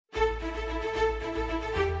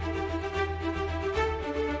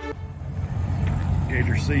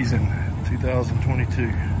Gator season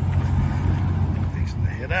 2022. Fixing to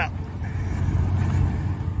head out.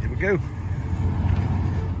 Here we go.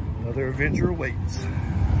 Another adventure awaits.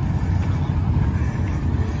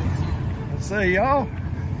 Let's say, y'all.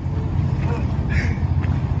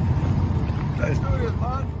 There's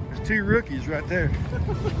two rookies right there.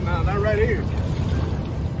 No, not right here.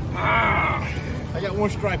 Ah, I got one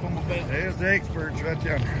stripe on my belt. There's the experts right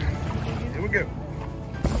yonder. Here we go.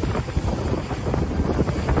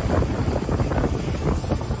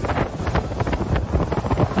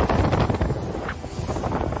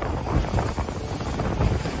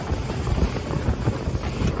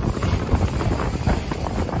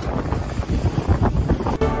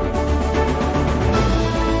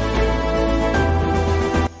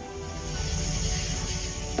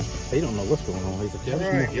 He don't know what's going on. He's like,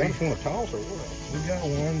 Right, you just want to toss or what? We got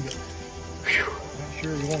one, but not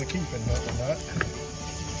sure we want to keep him or not.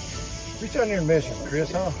 Reach down there and measure him,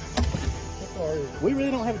 Chris, huh? We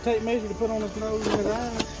really don't have a tape measure to put on his nose and his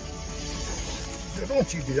eyes.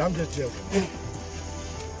 Don't you do? I'm just joking.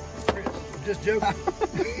 Chris, I'm just joking.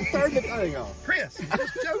 Turn the thing on. Chris, I'm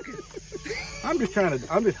just joking.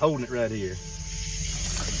 I'm just holding it right here.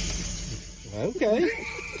 Okay.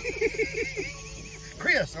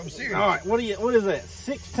 Chris, I'm serious. All right, what is that?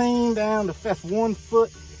 16 down to, that's 1 foot.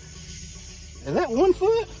 Is that 1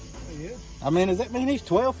 foot? Yeah. I mean, does that mean he's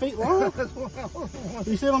 12 feet long?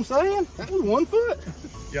 You see what I'm saying? That was 1 foot.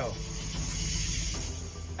 Yo.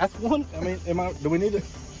 That's one, I mean, do we need to?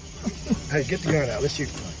 Hey, get the gun out. Let's shoot.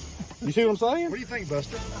 You see what I'm saying? What do you think,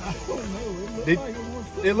 Buster? I don't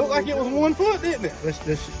know. It looked like it was 1 foot, didn't it? Let's,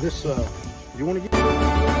 you want to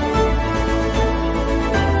get...